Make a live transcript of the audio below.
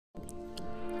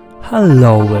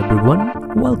Hello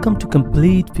everyone, welcome to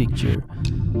Complete Picture.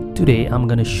 Today I'm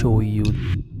gonna show you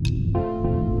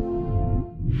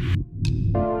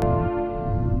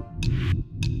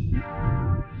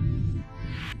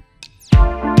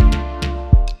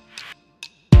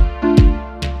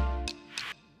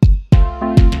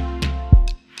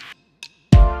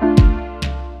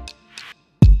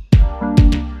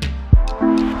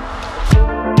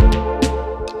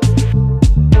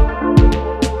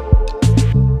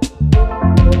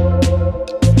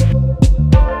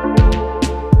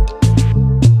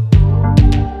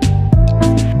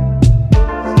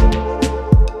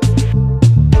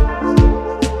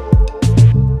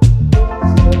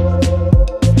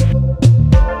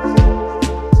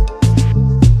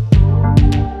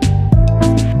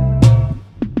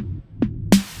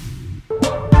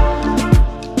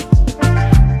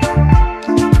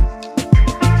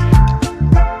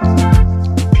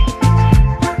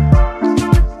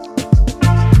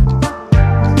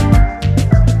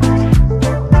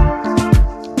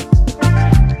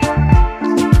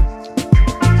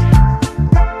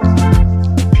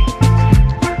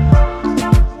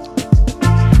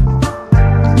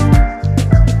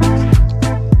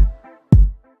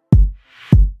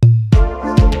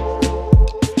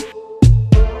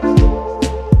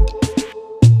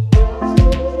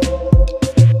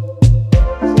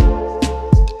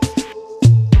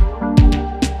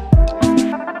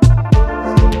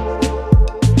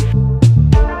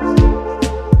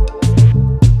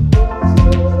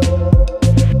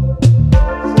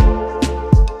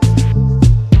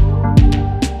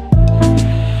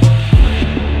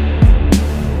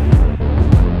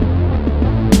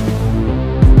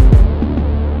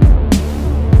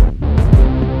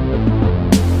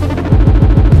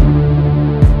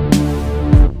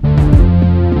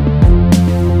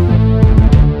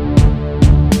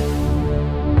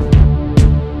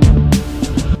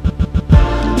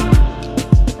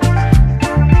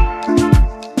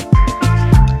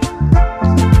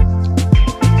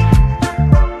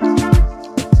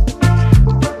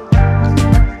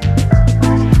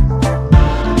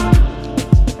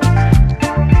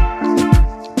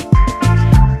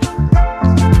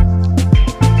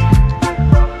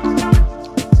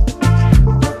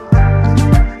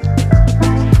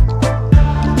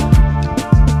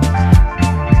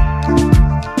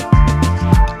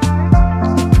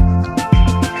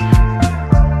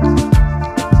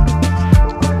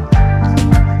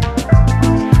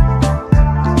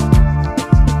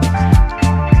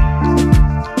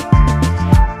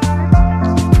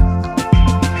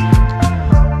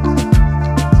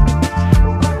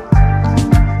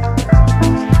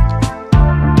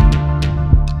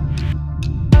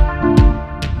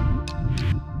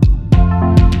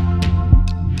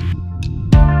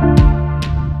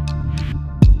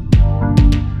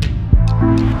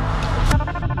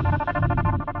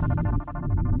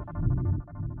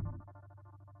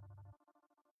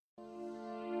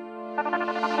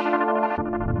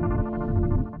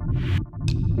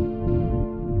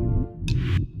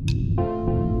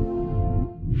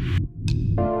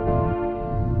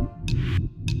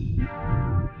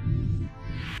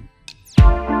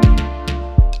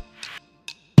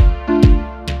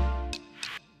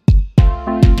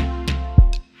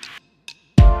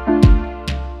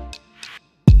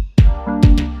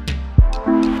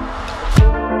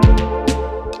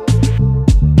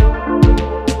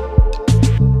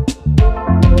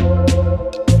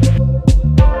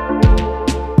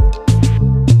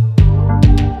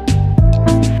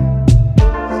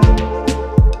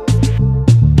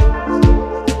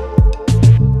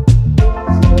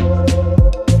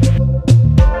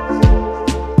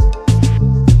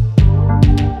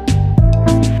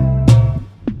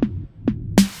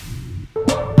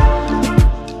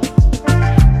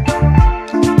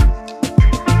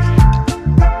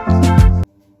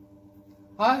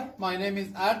Hi, my name is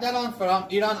Ardalan from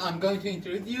Iran. I'm going to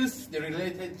introduce the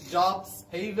related jobs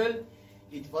payable.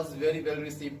 It was very well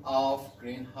received of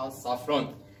greenhouse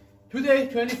saffron. Today,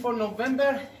 24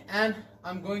 November, and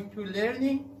I'm going to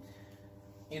learning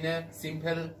in a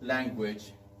simple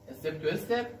language, step to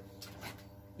step.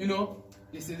 You know,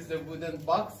 this is the wooden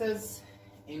boxes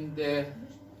in the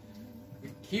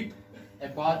keep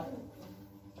about,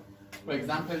 for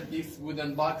example, this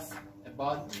wooden box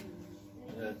about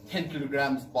 10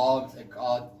 kilograms bulbs,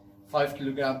 5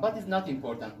 kilograms, but it's not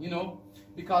important, you know,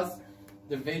 because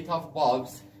the weight of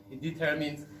bulbs, it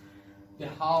determines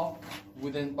how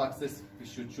wooden boxes we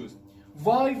should choose.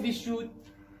 Why we should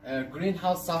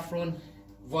greenhouse saffron?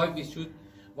 Why we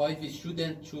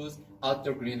shouldn't choose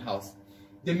outdoor greenhouse?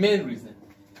 The main reason,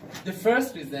 the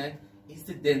first reason is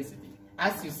the density.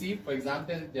 as you see, for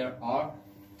example, there are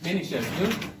many shelves.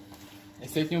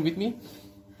 Stay tuned with me.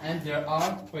 And there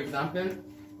are, for example,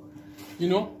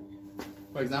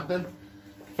 for example,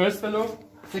 first floor,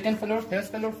 second floor, third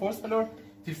floor, fourth floor,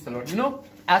 fifth floor.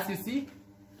 As you see,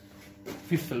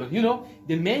 fifth floor.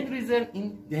 The main reason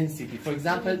in density, for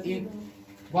example, in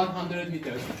 100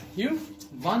 meters, here,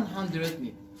 100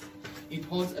 meters, it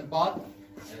holds about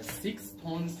 6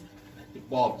 tons the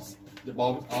bulbs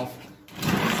of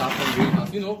saffron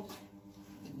greenhouse.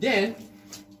 Then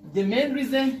the main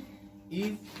reason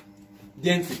is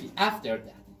density. After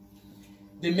that,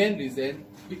 the main reason,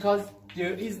 because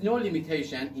there is no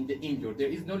limitation in the indoor, there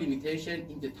is no limitation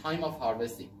in the time of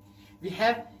harvesting. We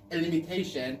have a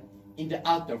limitation in the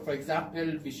outdoor. For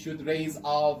example, we should raise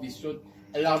up, we should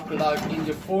allow clock in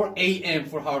the 4 a.m.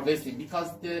 for harvesting,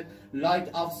 because the light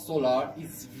of solar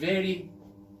is very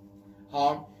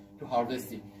hard to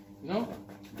harvesting.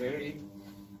 Very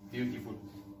beautiful.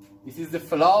 This is the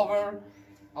flower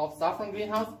of saffron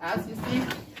greenhouse. As you see,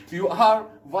 you are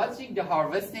watching the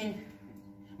harvesting.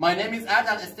 My name is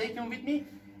Erdal. Stay tuned with me.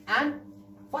 And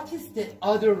what is the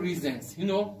other reasons?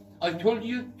 I told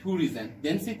you 2 reasons.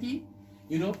 Density,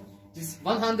 this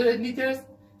 100 meters,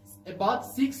 about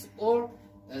 6 or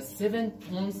 7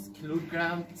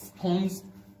 tons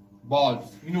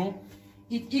bulbs.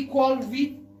 It equal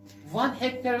with 1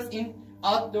 hectare in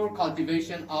outdoor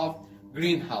cultivation of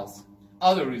greenhouse.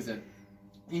 Other reason,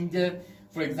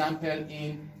 for example,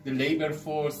 in the labor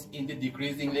force, in the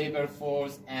decreasing labor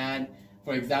force, and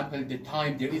for example, the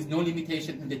time, there is no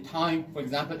limitation in the time. For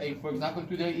example,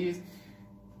 today is,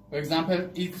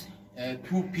 it's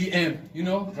 2 p.m.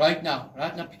 Right now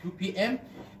 2 p.m.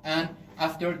 and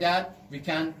after that we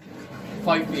can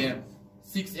 5 p.m.,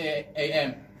 6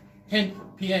 a.m., 10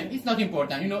 p.m. It's not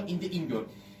important. In the indoor,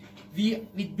 we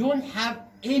don't have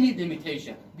any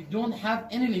limitation. We don't have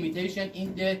any limitation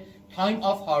in the time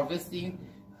of harvesting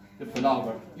the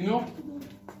flower.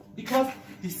 Because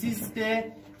this is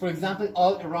for example,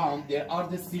 all around there are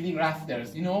the ceiling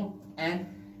rafters. And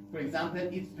for example,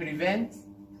 it prevents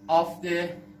of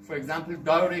for example,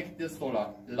 direct the solar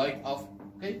light of,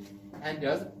 okay. And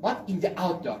but in the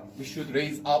outdoor, we should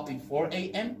raise up in 4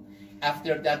 a.m.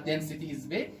 After that, density is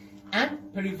big, and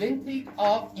preventing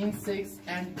of insects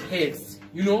and pests.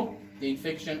 The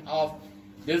infection of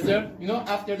desert.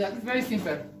 After that, it's very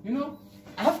simple.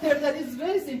 After that, it's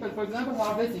very simple. For example,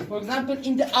 harvesting. For example,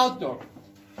 in the outdoor,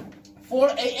 4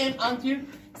 a.m. until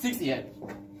 6 a.m.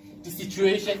 The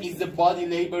situation is the body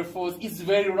labor force is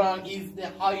very wrong. Is the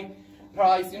high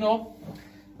price.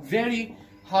 Very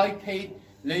high paid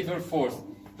labor force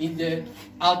in the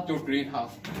outdoor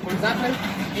greenhouse. For example,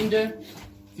 in the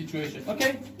situation,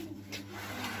 okay?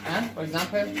 And for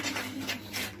example,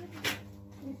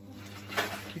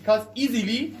 because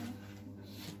easily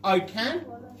I can,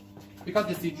 because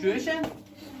the situation,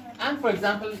 and for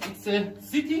example, it's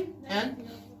sitting and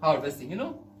harvesting.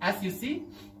 As you see,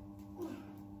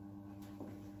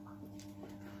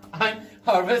 I'm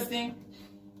harvesting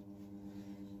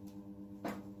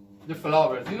the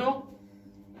flowers.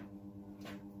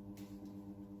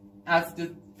 As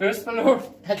the first floor,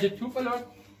 at the 2 floor,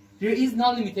 there is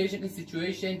no limitation in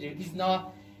situation. There is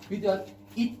no, without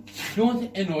it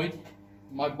don't annoy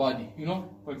my body.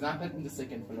 For example, in the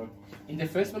second floor, in the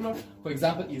first floor, for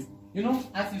example, is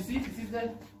as you see, this is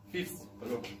the 5th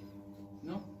floor.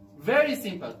 Very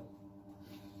simple.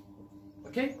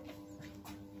 Okay.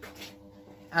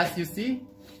 As you see,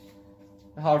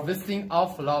 harvesting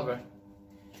of flower.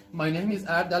 My name is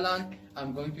Erdalan.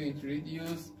 I'm going to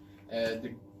introduce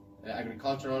the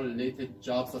agricultural related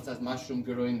jobs such as mushroom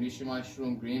growing, reishi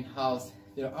mushroom, greenhouse.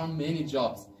 There are many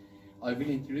jobs. I will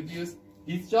introduce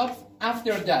these jobs.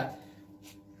 After that,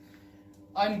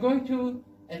 I'm going to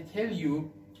tell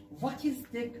you what is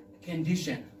the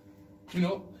condition.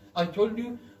 I told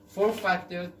you 4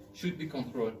 factors should be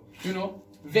controlled.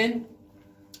 When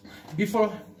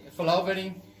before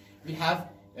flowering, we have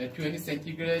 20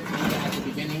 centigrade at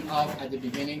the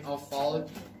beginning of fall.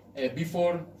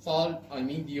 Before fall, I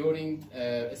mean during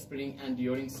spring and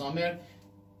during summer.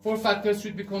 4 factors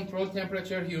should be controlled: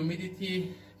 temperature,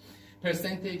 humidity,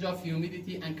 percentage of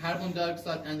humidity, and carbon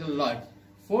dioxide and the light.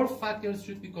 4 factors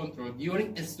should be controlled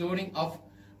during storing of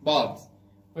bulbs.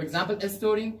 For example,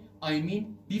 storing, I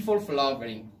mean before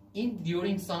flowering,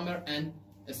 during summer and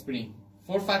spring.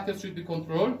 4 factors should be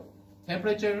controlled: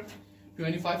 temperature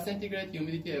 25 centigrade,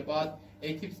 humidity about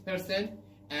 80%,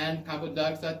 and carbon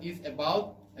dioxide is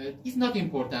about is not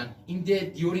important in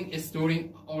the during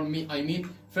storing, or I mean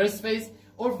first phase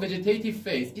or vegetative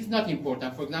phase is not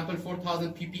important. For example,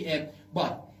 4000 ppm.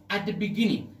 But at the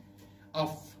beginning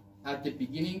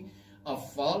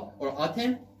of fall or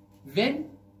autumn, when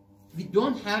we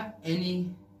don't have any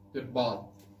the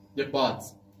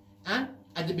buds. And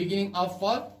at the beginning of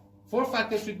fall, 4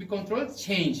 factors should be controlled.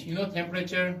 Change,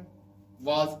 temperature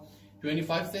was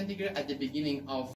 25 centigrade at the beginning of